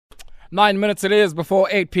9 minutes it is before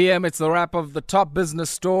 8 p.m. It's the wrap of the top business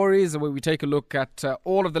stories where we take a look at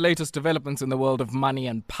all of the latest developments in the world of money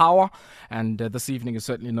and power. And this evening is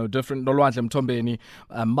certainly no different. Nolwandle Mthombeni,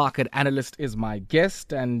 market analyst, is my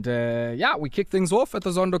guest. And we kick things off at the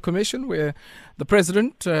Zondo Commission where the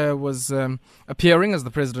president was appearing as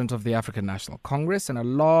the president of the African National Congress, and a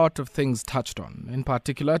lot of things touched on. In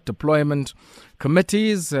particular, deployment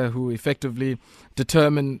committees who effectively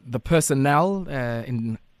determine the personnel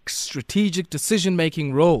in strategic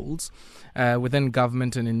decision-making roles within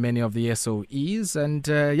government and in many of the SOEs. And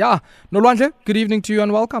Nolwandle, good evening to you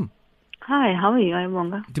and welcome. Hi, how are you? I'm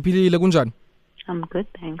Wonga. Diphilile kunjani? I'm good,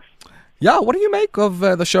 thanks. Yeah, what do you make of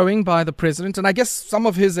the showing by the president? And I guess some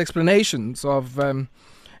of his explanations of, in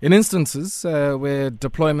instances where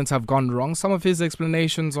deployments have gone wrong, some of his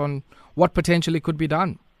explanations on what potentially could be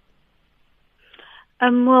done.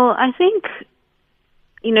 Well, I think,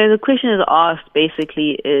 the question is asked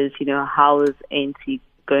basically is, how is ANC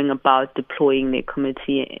going about deploying their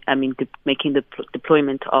committee? Making the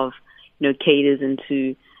deployment of, cadres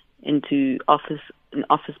into offices and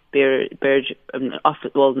officers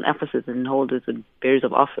and holders and bearers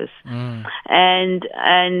of office. And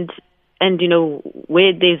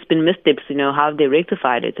where there's been missteps, how have they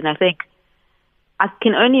rectified it? And I think I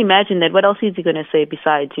can only imagine that what else is he going to say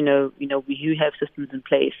besides, we have systems in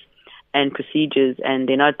place and procedures, and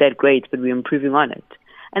they're not that great, but we're improving on it.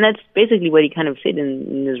 And that's basically what he kind of said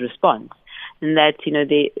in his response, and that,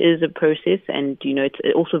 there is a process, and, it's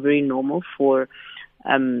also very normal for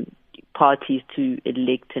parties to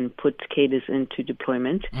elect and put cadres into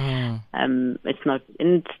deployment. It's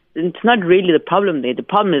not really the problem there. The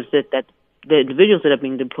problem is that the individuals that are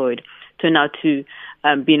being deployed turn out to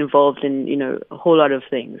be involved in, a whole lot of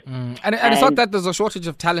things. And it's not that there's a shortage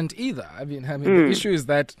of talent either. The issue is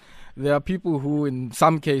that there are people who, in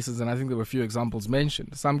some cases, and I think there were a few examples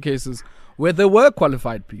mentioned, some cases where there were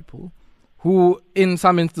qualified people who, in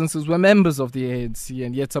some instances, were members of the ANC,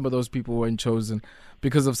 and yet some of those people weren't chosen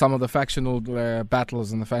because of some of the factional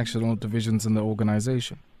battles and the factional divisions in the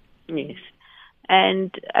organization. Yes.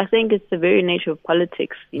 And I think it's the very nature of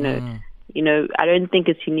politics, I don't think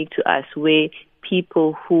it's unique to us, where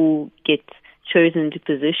people who get chosen to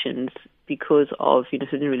positions because of,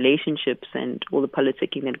 certain relationships and all the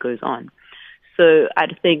politicking that goes on. So I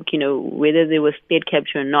think, whether there was state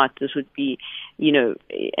capture or not, this would be,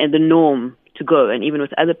 and the norm to go, and even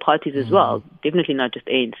with other parties as well, definitely not just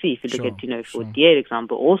ANC. If you look at, for DA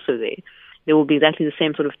example, also there will be exactly the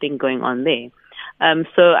same sort of thing going on there.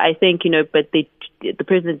 So I think, but the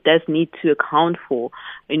president does need to account for,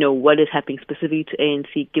 what is happening specifically to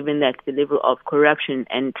ANC, given that the level of corruption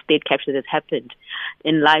and state capture that has happened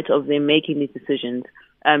in light of them making these decisions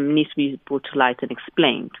needs to be brought to light and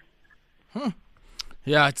explained.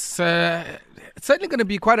 Yeah, it's certainly going to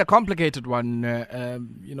be quite a complicated one,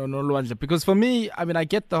 Nolwandle, because for me, I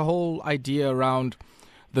get the whole idea around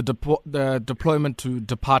the deployment to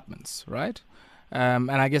departments, right?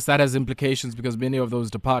 And I guess that has implications because many of those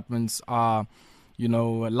departments are,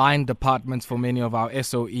 line departments for many of our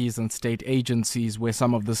SOEs and state agencies where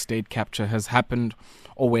some of the state capture has happened,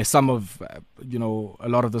 or where some of, a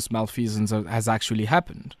lot of this malfeasance has actually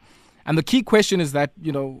happened. And the key question is that,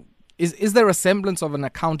 is there a semblance of an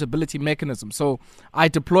accountability mechanism? So I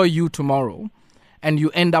deploy you tomorrow and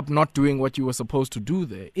you end up not doing what you were supposed to do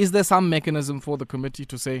there. Is there some mechanism for the committee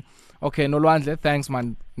to say, okay, Nolwandle, thanks,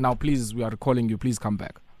 man. Now, please, we are calling you. Please come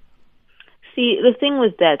back. See, the thing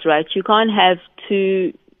with that, right, you can't have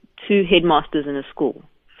two headmasters in a school.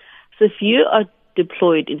 So if you are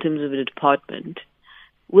deployed in terms of a department,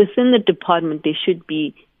 within the department, there should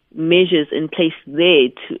be measures in place there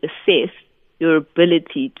to assess your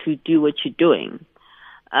ability to do what you're doing.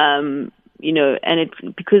 And it's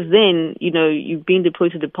because then, you've been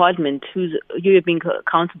deployed to a department you're being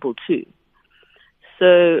accountable to.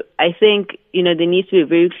 So I think, there needs to be a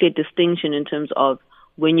very clear distinction in terms of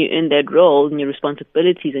when you're in that role and your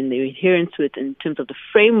responsibilities and the adherence to it in terms of the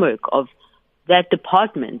framework of that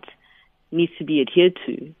department needs to be adhered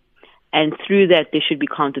to. And through that, there should be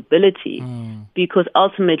accountability because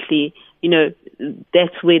ultimately,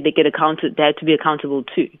 that's where they get they have to be accountable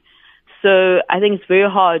to. So I think it's very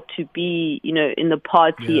hard to be, in the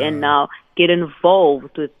party and now get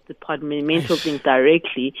involved with departmental things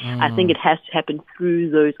directly. I think it has to happen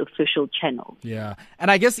through those official channels. Yeah.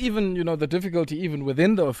 And I guess even, the difficulty even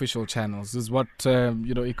within the official channels is what,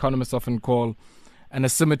 economists often call an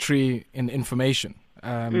asymmetry in information.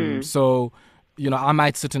 So, I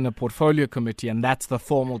might sit in a portfolio committee and that's the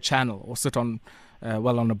formal channel, or sit on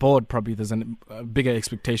on a board, probably there's a bigger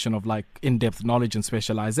expectation of like in-depth knowledge and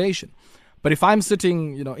specialization. But if I'm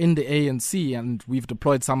sitting, in the ANC and we've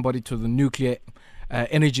deployed somebody to the Nuclear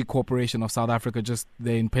Energy Corporation of South Africa, just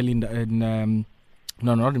there in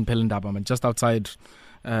no, not in Pelindaba, but just outside,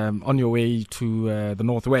 on your way to the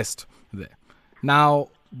northwest there. Now,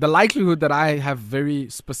 the likelihood that I have very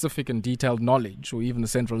specific and detailed knowledge, or even the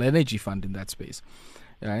Central Energy Fund in that space,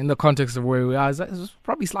 in the context of where we are, is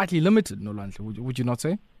probably slightly limited, Nolwandle, would you not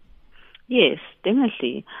say? Yes,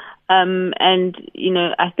 definitely. And,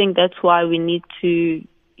 I think that's why we need to,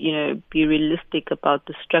 be realistic about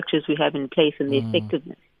the structures we have in place and the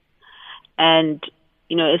effectiveness. And,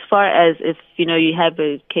 as far as if, you have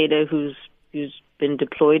a cadre who's been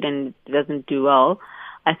deployed and doesn't do well,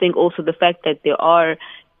 I think also the fact that there are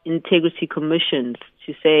integrity commissions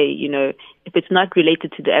to say, if it's not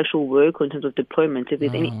related to the actual work or in terms of deployment, if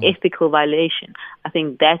there's any ethical violation, I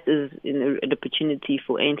think that is an opportunity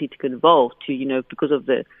for ANC to get involved to, because of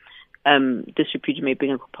the disrepute may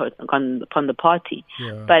bring upon the party.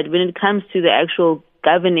 Yeah. But when it comes to the actual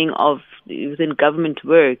governing of within government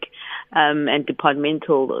work and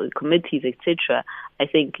departmental committees, etc., I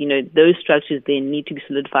think, those structures then need to be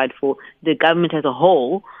solidified for the government as a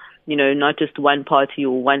whole, not just one party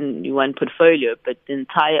or one portfolio, but the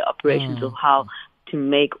entire operations of how to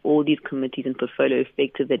make all these committees and portfolio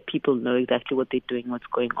effective, that people know exactly what they're doing, what's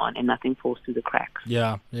going on, and nothing falls through the cracks.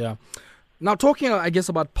 Yeah. Now, talking, I guess,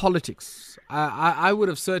 about politics, I would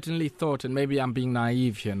have certainly thought, and maybe I'm being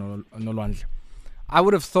naive here, Nolwandle, I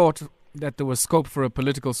would have thought that there was scope for a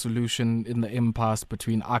political solution in the impasse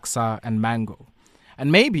between AXA and Mango.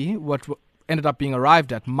 And maybe what ended up being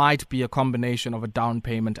arrived at might be a combination of a down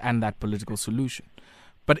payment and that political solution.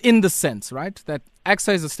 But in the sense, right, that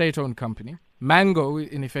AXA is a state-owned company. Mango,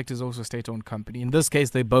 in effect, is also a state-owned company. In this case,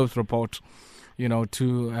 they both report,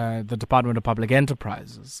 to the Department of Public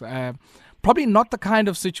Enterprises. Probably not the kind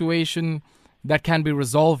of situation that can be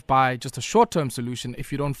resolved by just a short-term solution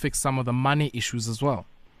if you don't fix some of the money issues as well.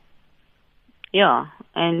 Yeah,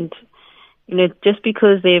 and just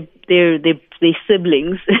because they're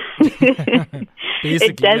siblings,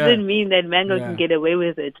 it doesn't mean that Mango can get away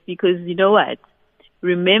with it. Because you know what?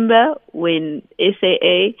 Remember when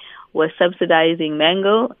SAA was subsidizing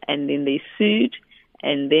Mango, and then they sued,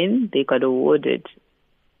 and then they got awarded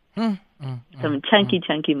some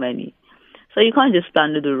chunky money. So you can't just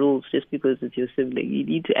stand under the rules just because it's your sibling. You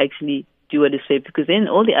need to actually do what is fair, because then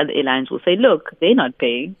all the other airlines will say, look, they're not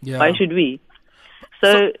paying. Yeah. Why should we?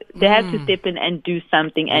 So they have to step in and do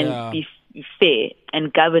something and be fair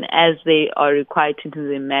and govern as they are required to do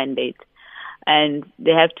their mandate. And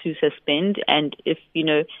they have to suspend. And if,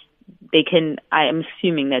 they can, I am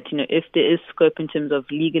assuming that, if there is scope in terms of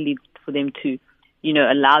legally for them to,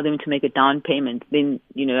 allow them to make a down payment, then,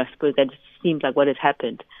 I suppose that seems like what has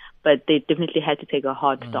happened. But they definitely had to take a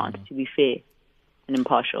hard stance to be fair and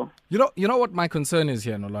impartial. You know what my concern is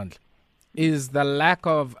here, Nolwandle, is the lack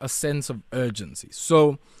of a sense of urgency.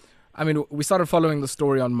 So, we started following the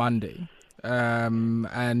story on Monday,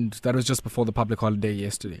 and that was just before the public holiday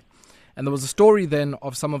yesterday. And there was a story then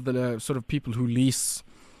of some of the sort of people who lease,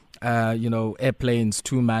 airplanes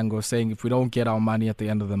to Mango, saying if we don't get our money at the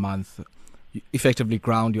end of the month, you effectively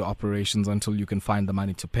ground your operations until you can find the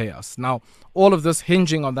money to pay us. Now, all of this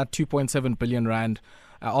hinging on that 2.7 billion rand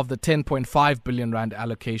of the 10.5 billion rand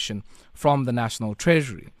allocation from the National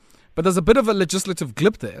Treasury. But there's a bit of a legislative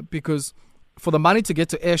glip there, because for the money to get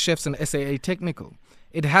to Air Chefs and SAA Technical,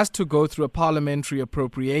 it has to go through a parliamentary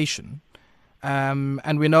appropriation.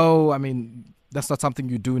 And we know, that's not something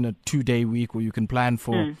you do in a 2-day week, or you can plan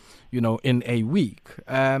for, in a week.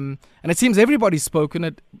 And it seems everybody's spoken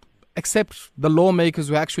it, except the lawmakers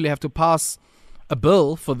who actually have to pass a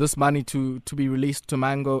bill for this money to be released to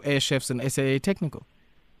Mango, Air Chefs and SAA Technical.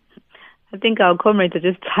 I think our comrades are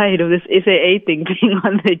just tired of this SAA thing being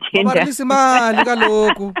on the agenda.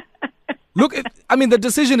 Look, the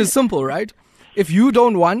decision is simple, right? If you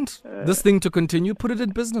don't want this thing to continue, put it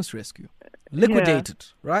in business rescue. Liquidate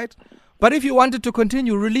it, right? But if you want it to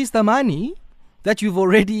continue, release the money that you've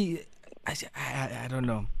already... I don't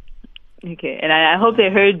know. Okay, and I hope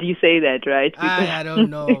they heard you say that, right? I don't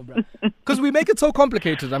know, bro. Because we make it so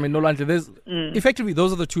complicated. Nolwandle, there's effectively,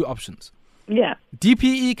 those are the two options. Yeah.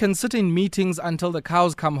 DPE can sit in meetings until the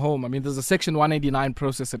cows come home. There's a Section 189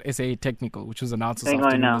 process at SAA Technical, which was announced this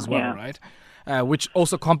afternoon as well, right? Which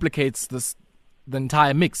also complicates the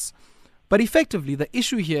entire mix. But effectively, the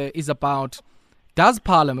issue here is about, does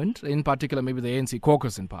Parliament, in particular maybe the ANC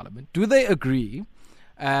caucus in Parliament, do they agree?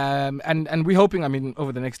 And we're hoping,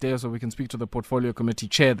 over the next day or so, we can speak to the Portfolio Committee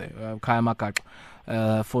chair there, Kaya Makak,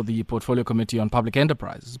 for the Portfolio Committee on Public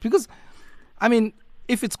Enterprises. Because,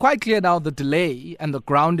 if it's quite clear now the delay and the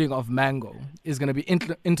grounding of Mango is going to be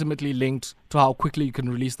intimately linked to how quickly you can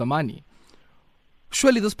release the money,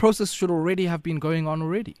 surely this process should already have been going on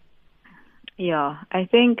already. Yeah, I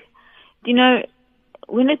think,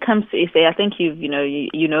 when it comes to SA, I think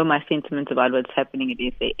you know my sentiments about what's happening at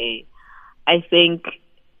SAA. I think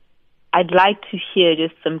I'd like to hear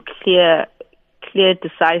just some clear,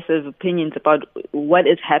 decisive opinions about what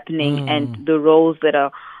is happening and the roles that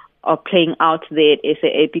are playing out there at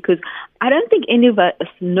SAA, because I don't think any of us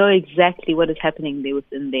know exactly what is happening there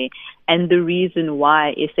within there and the reason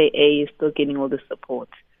why SAA is still getting all the support.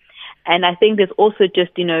 And I think there's also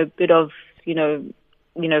just, a bit of,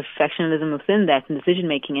 factionalism within that and decision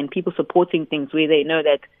making and people supporting things where they know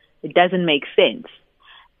that it doesn't make sense.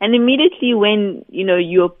 And immediately when,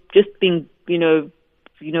 you're just being,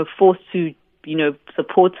 forced to,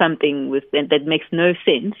 support something that makes no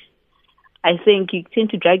sense, I think you tend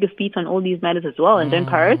to drag your feet on all these matters as well and don't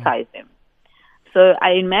prioritize them. So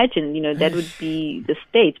I imagine, that would be the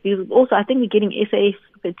state. Because also I think we're getting SA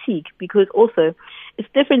fatigue because also it's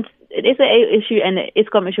different. An SA issue and an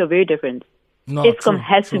ISCOM issue are very different. No, ISCOM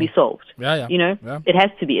has to be solved. Yeah. It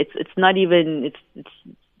has to be. It's not even, it's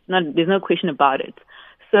not, there's no question about it.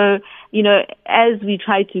 So, as we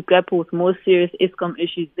try to grapple with more serious ISCOM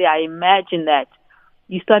issues there, I imagine that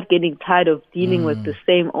you start getting tired of dealing with the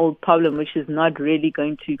same old problem, which is not really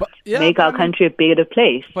going to make our country a better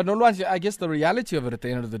place. But Nolwandle, I guess the reality of it at the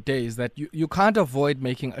end of the day is that you can't avoid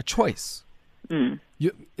making a choice.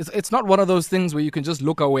 It's not one of those things where you can just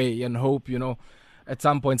look away and hope, at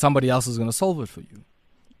some point somebody else is going to solve it for you.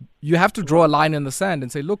 You have to draw a line in the sand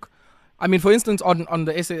and say, look, I mean, for instance, on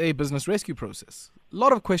the SAA business rescue process, a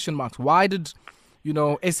lot of question marks. Why did,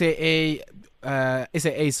 SAA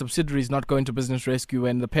subsidiaries not go into business rescue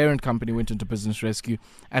when the parent company went into business rescue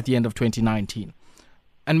at the end of 2019?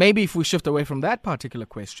 And maybe if we shift away from that particular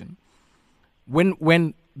question,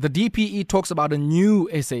 when the DPE talks about a new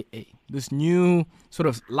SAA, this new sort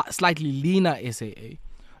of slightly leaner SAA,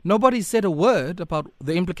 nobody said a word about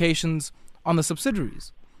the implications on the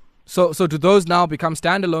subsidiaries. So do those now become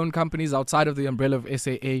standalone companies outside of the umbrella of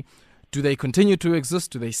SAA? Do they continue to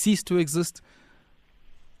exist? Do they cease to exist?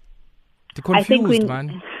 They're confused,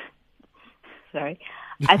 man. Sorry.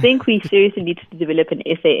 I think we seriously need to develop an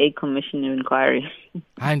SAA commission of inquiry.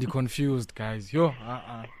 I'm confused, guys. None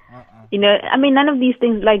of these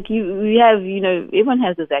things, like we have, everyone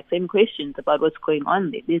has the exact same questions about what's going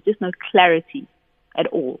on there. There's just no clarity at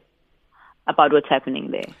all about what's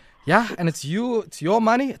happening there. Yeah, and it's your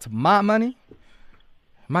money, it's my money.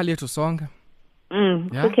 Mali yetu songa.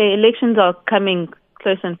 Yeah? Okay, elections are coming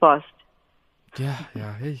close and fast. Yeah.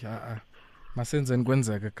 Hey, masenze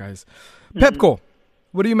ngwenzeka, guys. Pepco,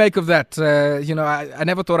 what do you make of that? I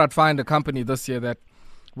never thought I'd find a company this year that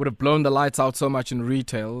would have blown the lights out so much in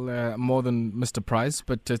retail, more than Mr. Price.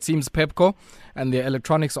 But it seems Pepco and their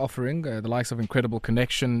electronics offering, the likes of Incredible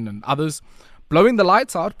Connection and others, blowing the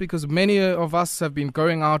lights out because many of us have been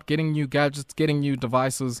going out, getting new gadgets, getting new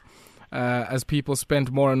devices, as people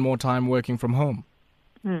spend more and more time working from home.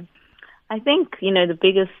 I think, the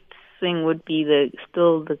biggest thing would be the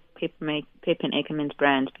Pep and Ackermans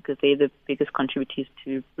brands, because they're the biggest contributors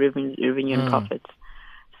to revenue and profits.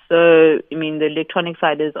 So, the electronic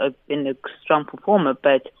side has been a strong performer,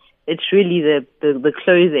 but it's really the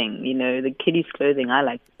clothing, the kiddies' clothing, I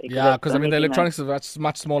like to say. Yeah, because the electronics is a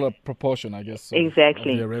much smaller proportion, I guess.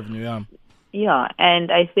 Exactly. Of their revenue, yeah. Yeah,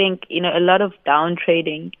 and I think, a lot of down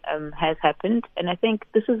trading has happened. And I think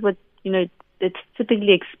this is what, it's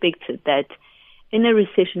typically expected, that in a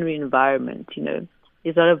recessionary environment,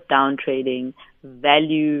 there's a lot of down trading.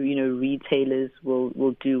 Value, retailers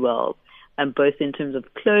will do well, both in terms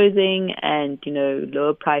of clothing and,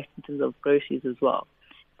 lower price in terms of groceries as well.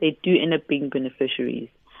 They do end up being beneficiaries.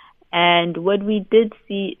 And what we did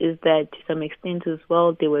see is that to some extent as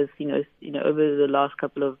well, there was, over the last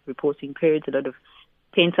couple of reporting periods, a lot of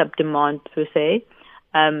pent-up demand per se,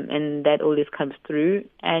 and that always comes through.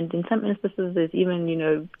 And in some instances, there's even,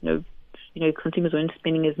 consumers weren't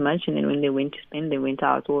spending as much, and then when they went to spend, they went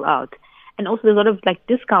all out. And also there's a lot of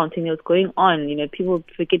discounting that was going on. People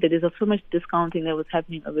forget that there's so much discounting that was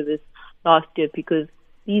happening over this last year because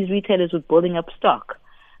these retailers were building up stock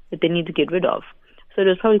that they need to get rid of. So it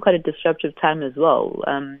was probably quite a disruptive time as well,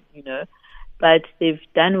 but they've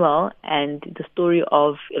done well, and the story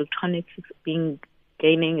of electronics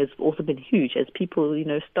gaining has also been huge as people,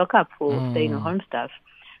 stock up for staying at home stuff.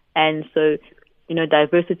 And so,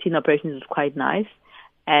 diversity in operations is quite nice,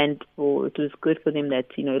 and it was good for them that,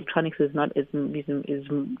 electronics is not is a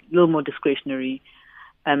little more discretionary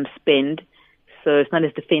spend, so it's not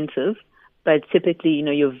as defensive. But typically,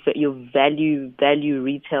 your value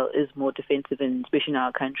retail is more defensive, and especially in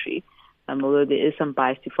our country. Although there is some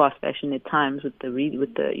bias to fast fashion at times with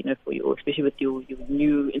especially with your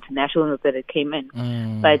new international note that it came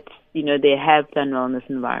in. But they have done well in this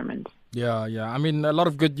environment. Yeah. I mean, a lot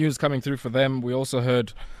of good news coming through for them. We also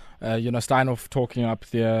heard, Steinhoff talking up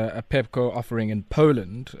their Pepco offering in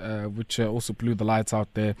Poland, which also blew the lights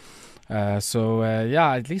out there.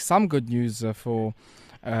 At least some good news for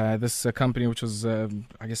this company, which was,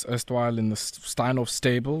 erstwhile in the Steinhoff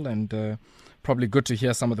stable, and probably good to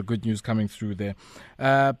hear some of the good news coming through there.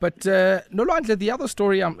 But Nolwandle, the other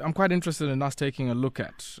story I'm quite interested in us taking a look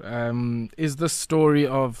at is the story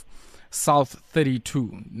of South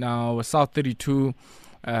 32. Now, South 32,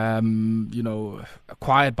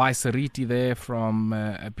 acquired by Seriti there from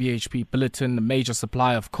BHP Billiton, a major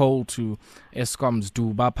supplier of coal to Eskom's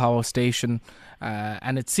Duba power station.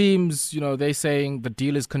 And it seems, they're saying the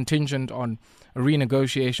deal is contingent on a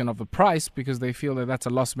renegotiation of the price because they feel that that's a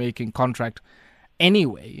loss-making contract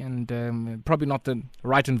anyway, and probably not the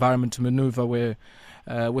right environment to maneuver with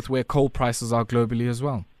where coal prices are globally as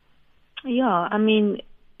well. Yeah, I mean,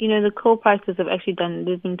 the coal prices have actually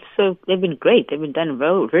they've been great. They've been done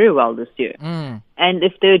very well this year. And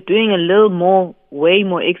if they're doing way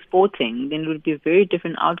more exporting, then it would be a very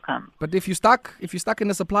different outcome. But if you're stuck in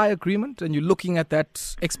a supply agreement and you're looking at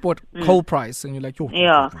that export coal price and you're like,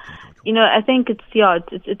 I think it is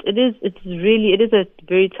a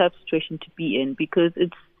very tough situation to be in, because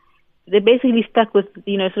they're basically stuck with,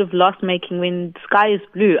 sort of loss making when the sky is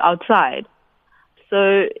blue outside.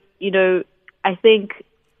 So, I think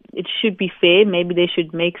it should be fair. Maybe they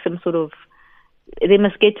should make they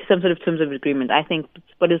must get to some sort of terms of agreement. I think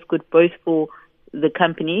what is good both for the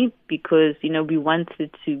company, because, we want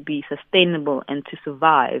it to be sustainable and to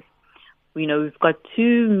survive. We've got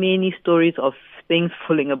too many stories of things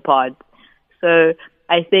falling apart. So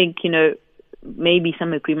I think, maybe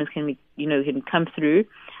some agreements can come through,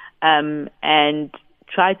 and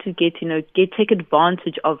try to take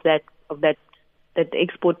advantage of that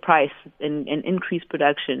export price and increase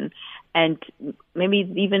production, and maybe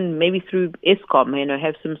through Eskom,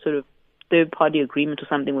 have some sort of third-party agreement or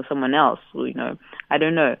something with someone else. I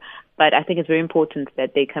don't know. But I think it's very important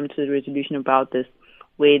that they come to a resolution about this,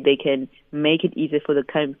 where they can make it easier for the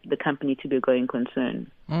company to be a going concern.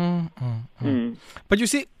 But you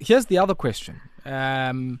see, here's the other question.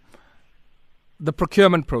 The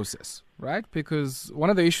procurement process, right? Because one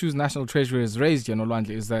of the issues National Treasury has raised here,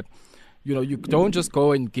 Nolwandle, is that you don't just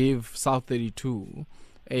go and give South 32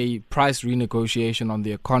 a price renegotiation on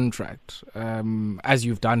their contract, as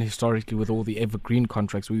you've done historically with all the evergreen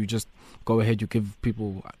contracts, where you just go ahead, you give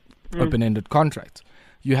people open-ended contracts.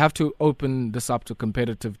 You have to open this up to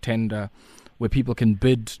competitive tender where people can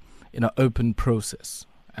bid in an open process.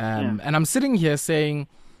 And I'm sitting here saying,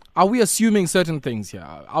 are we assuming certain things here?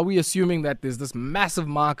 Are we assuming that there's this massive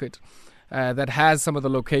market that has some of the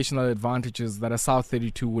locational advantages that a South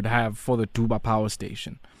 32 would have for the Duba power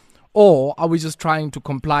station? Or are we just trying to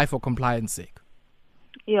comply for compliance sake?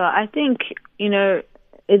 Yeah, I think, it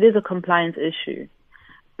is a compliance issue.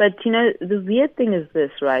 But, the weird thing is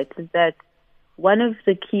this, right, is that one of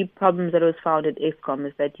the key problems that was found at Eskom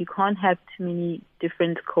is that you can't have too many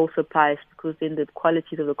different coal supplies, because then the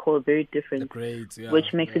qualities of the coal are very different, the grades,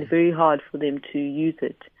 which makes it very hard for them to use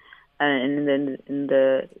it in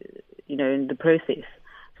the process.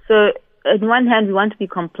 So on one hand, we want to be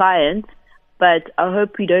compliant, but I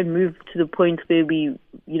hope we don't move to the point where we,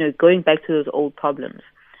 going back to those old problems.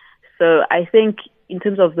 So I think in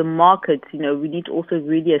terms of the market, we need to also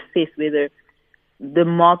really assess whether the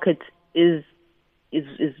market is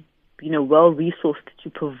well resourced to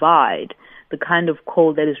provide the kind of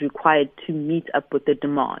coal that is required to meet up with the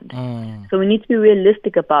demand. So we need to be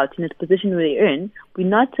realistic about the position where they're in. We're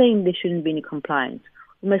not saying there shouldn't be any compliance.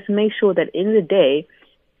 We must make sure that in the day,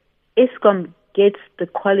 Eskom gets the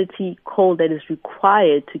quality coal that is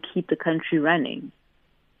required to keep the country running.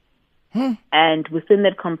 And within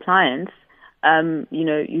that compliance,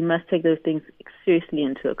 you must take those things seriously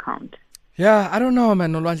into account. Yeah, I don't know,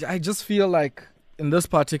 man. I just feel like in this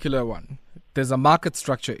particular one, there's a market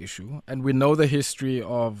structure issue, and we know the history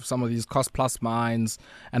of some of these cost-plus mines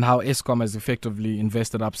and how Eskom has effectively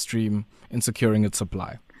invested upstream in securing its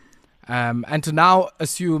supply. And to now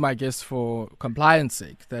assume, I guess, for compliance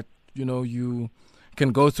sake, that, you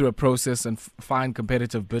can go through a process and find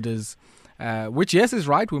competitive bidders, which, yes, is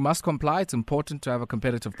right. We must comply. It's important to have a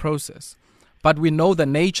competitive process. But we know the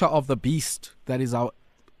nature of the beast that is our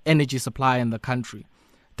energy supply in the country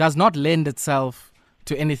does not lend itself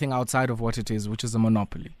to anything outside of what it is, which is a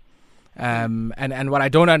monopoly. And what I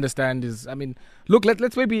don't understand is, I mean, look,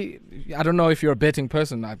 let's maybe, I don't know if you're a betting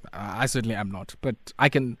person. I certainly am not. But I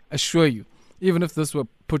can assure you, even if this were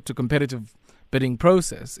put to competitive bidding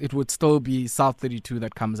process, it would still be South 32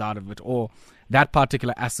 that comes out of it, or that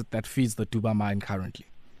particular asset that feeds the Duba mine currently.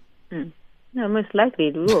 No, most likely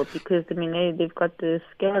it will, because I mean they've got the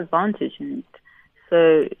scale advantage, and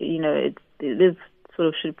so they're sort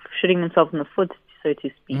of shooting themselves in the foot, so to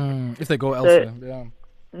speak. If they go elsewhere,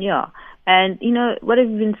 yeah. And what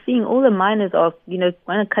I've been seeing, all the miners are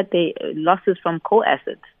want to cut their losses from coal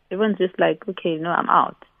assets. Everyone's just like, okay, no, I'm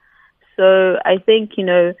out. So I think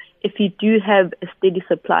if you do have a steady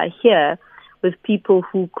supply here, with people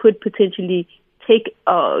who could potentially take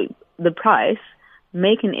the price,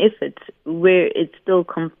 make an effort where it's still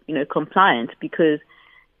compliant, because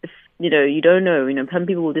if you don't know, some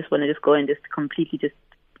people will just want to just go and just completely just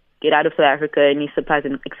get out of South Africa and supplies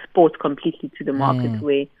and export completely to the markets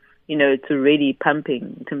where it's already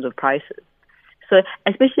pumping in terms of prices. So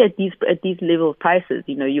especially at these level of prices,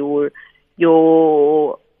 your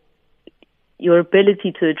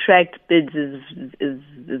ability to attract bids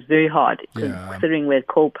is very hard, considering where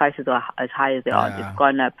coal prices are as high as they are.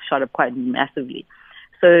 It's shot up quite massively.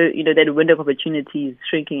 So, that window of opportunity is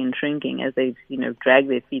shrinking and shrinking as they, drag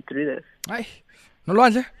their feet through this. Hey,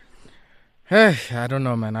 Nolwandle. Hey, I don't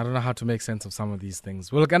know, man. I don't know how to make sense of some of these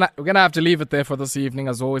things. We're gonna have to leave it there for this evening.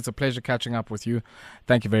 As always, a pleasure catching up with you.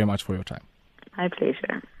 Thank you very much for your time. My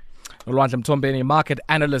pleasure. Nolwandle Mthombeni, market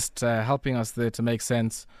analyst, helping us there to make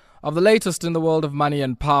sense of the latest in the world of money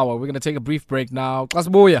and power. We're going to take a brief break now.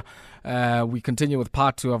 We continue with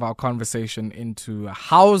part 2 of our conversation into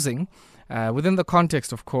housing, within the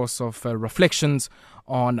context, of course, of reflections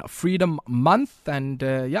on Freedom Month and,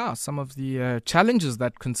 some of the challenges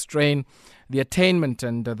that constrain the attainment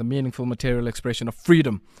and the meaningful material expression of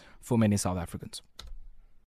freedom for many South Africans.